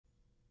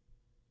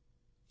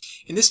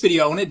In this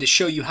video, I wanted to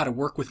show you how to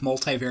work with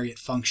multivariate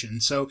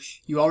functions. So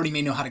you already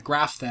may know how to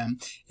graph them.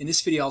 In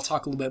this video, I'll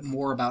talk a little bit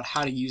more about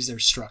how to use their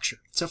structure.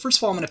 So first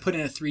of all, I'm going to put in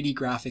a 3D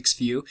graphics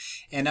view,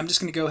 and I'm just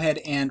going to go ahead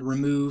and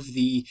remove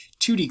the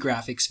 2D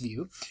graphics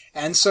view.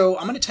 And so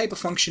I'm going to type a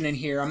function in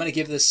here. I'm going to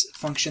give this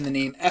function the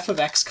name f of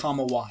x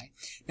comma y.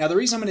 Now the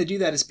reason I'm going to do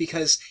that is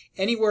because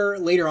anywhere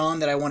later on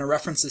that I want to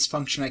reference this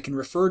function, I can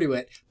refer to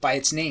it by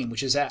its name,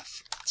 which is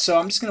f. So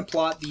I'm just going to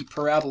plot the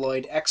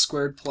paraboloid x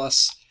squared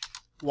plus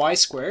y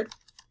squared,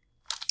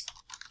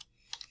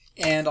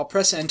 and I'll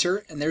press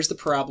enter, and there's the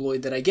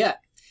paraboloid that I get.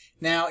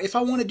 Now if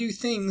I want to do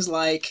things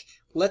like,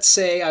 let's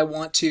say I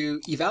want to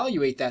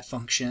evaluate that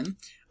function,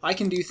 I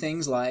can do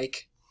things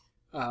like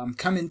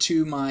come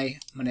into my,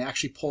 I'm going to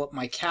actually pull up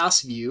my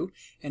CAS view,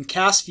 and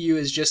CAS view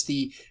is just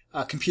the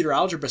computer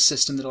algebra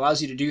system that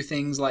allows you to do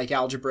things like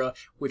algebra,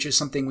 which is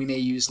something we may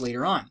use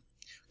later on.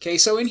 Okay,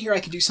 so in here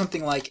I could do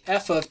something like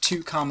f of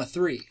 2 comma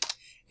 3,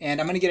 and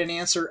I'm going to get an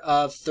answer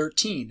of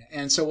 13.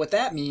 And so what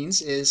that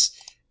means is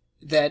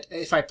that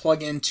if I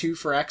plug in 2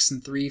 for x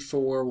and 3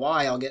 for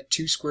y, I'll get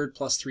 2 squared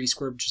plus 3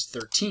 squared, which is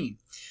 13.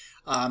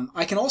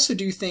 I can also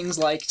do things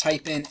like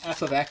type in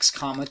f of x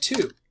comma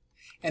 2.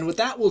 And what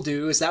that will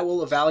do is that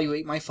will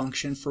evaluate my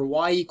function for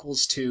y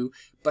equals 2,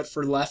 but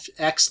for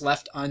x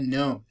left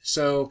unknown.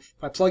 So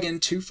if I plug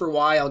in 2 for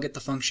y, I'll get the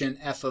function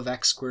f of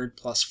x squared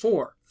plus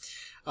 4.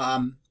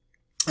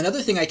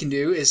 Another thing I can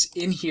do is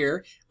in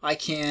here I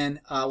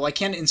can, well, I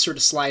can insert a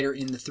slider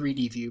in the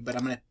 3D view, but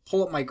I'm going to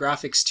pull up my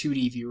graphics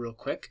 2D view real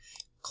quick,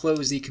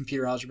 close the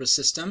computer algebra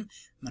system.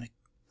 I'm going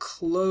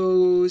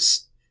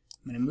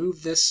to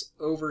move this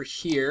over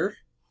here.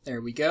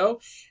 There we go.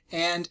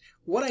 And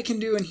what I can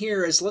do in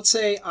here is, let's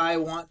say I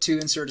want to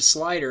insert a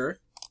slider,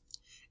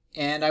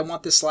 and I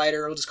want this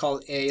slider, we'll just call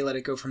it A, let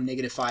it go from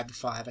 -5 to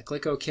 5. I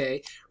click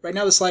OK. Right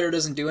now the slider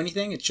doesn't do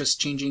anything, it's just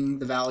changing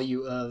the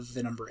value of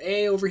the number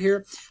A over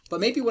here.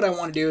 But maybe what I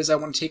want to do is I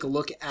want to take a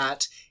look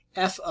at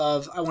f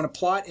of, I want to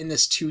plot in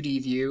this 2D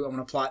view, I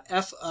want to plot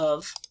f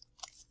of,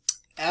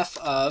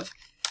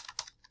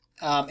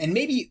 and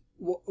maybe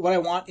what I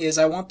want is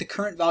I want the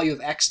current value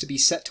of x to be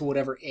set to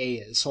whatever A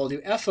is. So I'll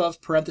do f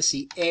of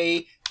parenthesis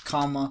A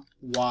comma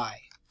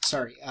y.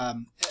 Sorry,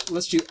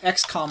 let's do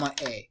x comma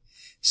A.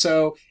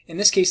 So in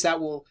this case that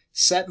will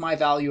set my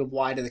value of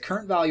y to the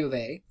current value of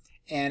A,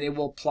 and it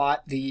will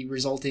plot the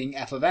resulting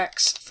f of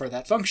x for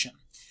that function.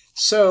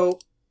 So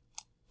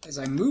as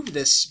I move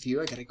this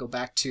view, I got to go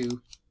back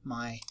to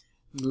my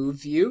move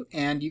view,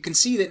 and you can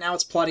see that now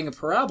it's plotting a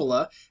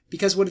parabola,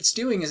 because what it's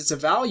doing is it's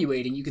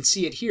evaluating, you can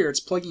see it here, it's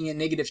plugging in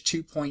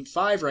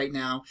 -2.5 right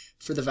now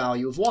for the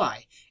value of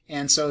y.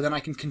 And so then I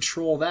can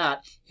control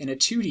that in a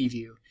 2D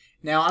view.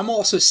 Now I'm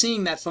also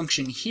seeing that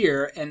function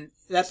here, and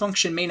that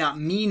function may not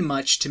mean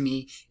much to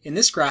me in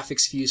this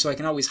graphics view, so I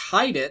can always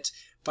hide it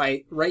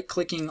by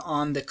right-clicking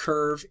on the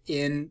curve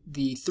in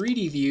the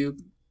 3D view,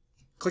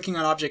 clicking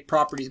on Object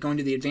Properties, going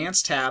to the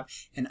Advanced tab,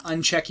 and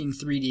unchecking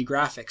 3D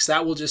Graphics.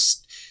 That will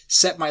just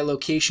set my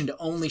location to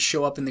only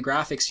show up in the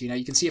graphics view. Now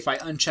you can see if I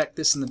uncheck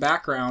this in the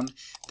background,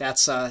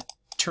 that's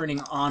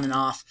turning on and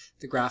off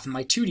the graph in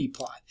my 2D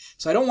plot.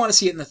 So I don't want to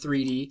see it in the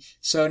 3D,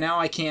 so now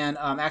I can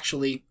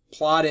actually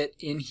plot it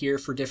in here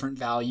for different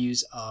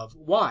values of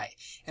y.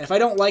 And if I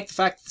don't like the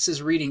fact that this is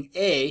reading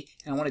A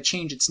and I want to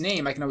change its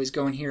name, I can always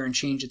go in here and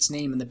change its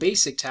name in the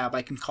Basic tab.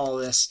 I can call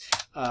this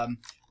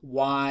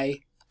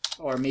y,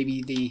 or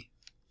maybe the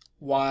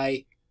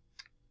y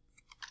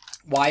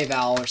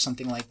val or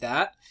something like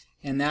that.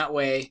 And that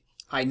way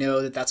I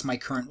know that that's my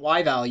current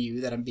y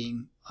value that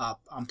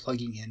I'm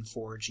plugging in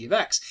for g of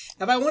x.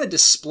 Now if I want to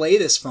display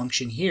this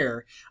function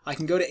here, I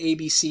can go to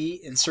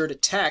ABC, insert a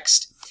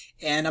text,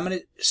 and I'm going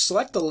to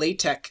select the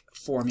LaTeX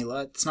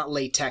formula. It's not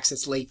latex,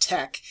 it's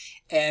LaTeX,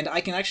 and I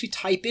can actually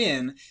type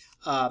in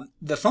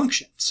the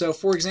function. So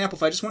for example,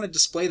 if I just want to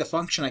display the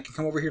function, I can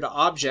come over here to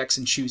Objects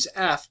and choose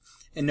F,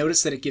 and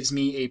notice that it gives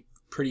me a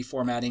pretty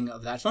formatting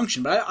of that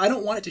function. But I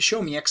don't want it to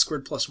show me x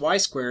squared plus y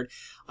squared.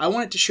 I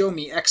want it to show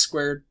me x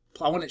squared,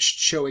 I want it to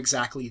show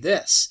exactly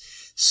this.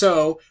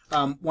 So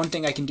one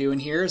thing I can do in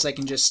here is I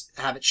can just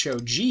have it show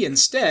g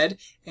instead,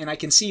 and I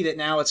can see that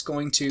now it's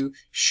going to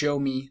show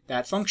me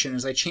that function.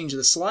 As I change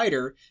the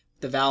slider,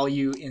 the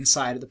value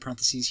inside of the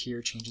parentheses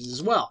here changes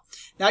as well.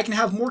 Now I can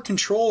have more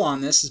control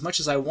on this as much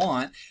as I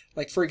want.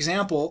 Like for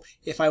example,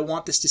 if I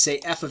want this to say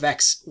f of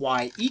x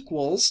y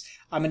equals,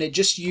 I'm going to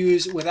just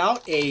use,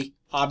 without a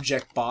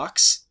object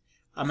box,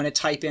 I'm going to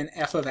type in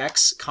f of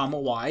x comma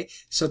y.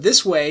 So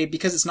this way,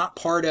 because it's not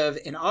part of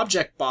an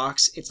object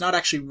box, it's not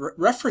actually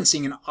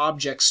referencing an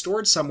object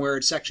stored somewhere,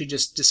 it's actually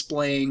just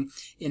displaying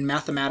in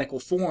mathematical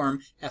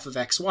form f of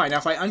x, y. Now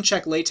if I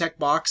uncheck LaTeX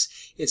box,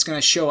 it's going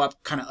to show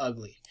up kind of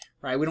ugly,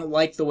 right? We don't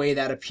like the way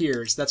that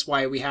appears. That's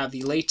why we have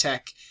the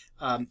LaTeX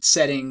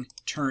setting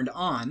turned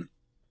on.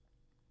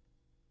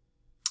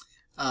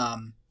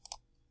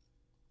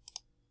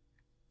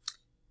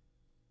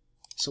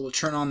 So we'll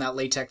turn on that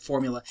LaTeX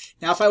formula.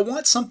 Now if I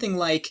want something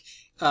like,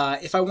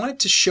 if I want it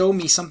to show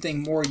me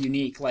something more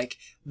unique, like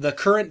the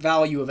current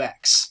value of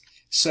x.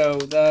 So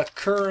the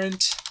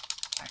current,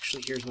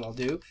 actually here's what I'll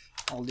do.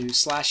 I'll do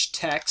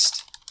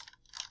 /text.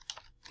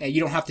 And you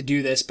don't have to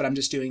do this, but I'm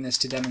just doing this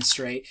to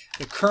demonstrate.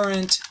 The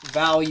current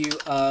value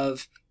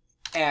of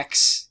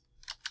x,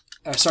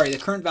 the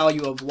current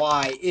value of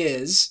y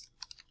is,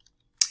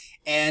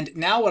 and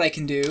now what I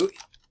can do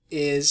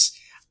is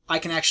I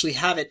can actually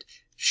have it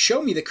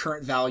show me the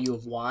current value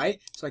of y.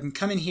 So I can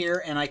come in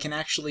here and I can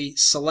actually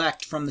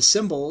select from the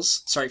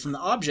symbols, from the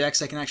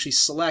objects, I can actually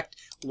select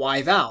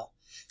y val.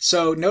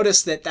 So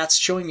notice that that's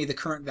showing me the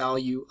current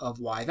value of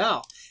y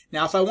val.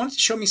 Now if I wanted to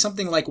show me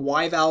something like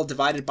y val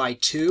divided by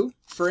 2,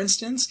 for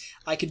instance,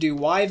 I could do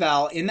y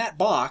val in that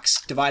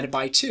box divided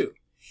by 2.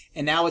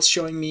 And now it's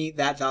showing me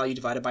that value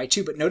divided by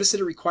 2. But notice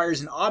that it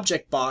requires an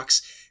object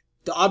box.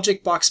 The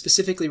object box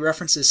specifically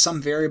references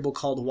some variable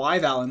called y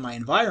val in my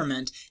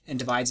environment and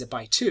divides it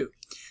by 2.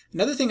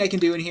 Another thing I can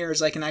do in here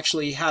is I can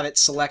actually have it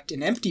select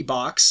an empty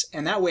box,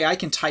 and that way I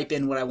can type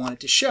in what I want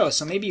it to show.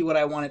 So maybe what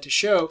I want it to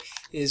show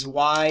is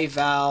y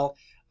val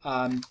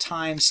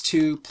times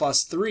 2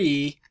 plus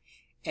 3,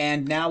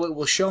 and now it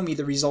will show me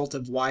the result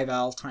of y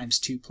val times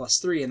 2 plus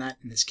 3, and that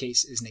in this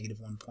case is negative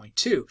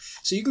 1.2.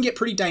 So you can get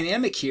pretty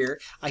dynamic here.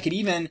 I could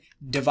even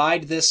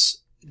divide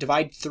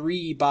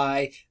 3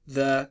 by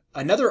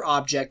another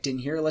object in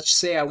here. Let's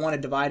say I want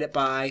to divide it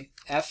by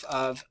f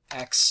of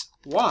x,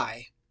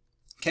 y.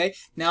 Okay,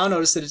 now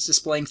notice that it's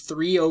displaying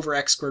 3 over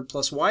x squared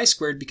plus y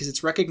squared because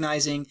it's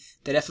recognizing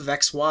that f of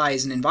x, y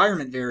is an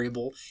environment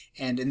variable,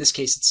 and in this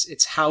case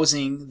it's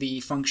housing the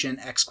function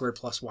x squared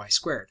plus y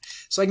squared.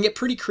 So I can get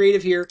pretty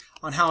creative here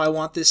on how I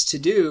want this to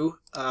do,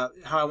 how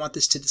I want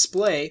this to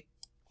display,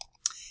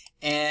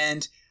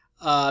 and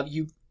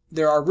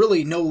there are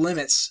really no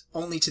limits,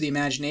 only to the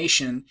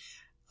imagination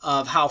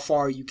of how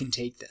far you can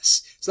take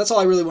this. So that's all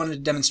I really wanted to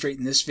demonstrate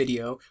in this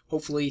video.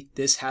 Hopefully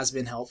this has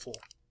been helpful.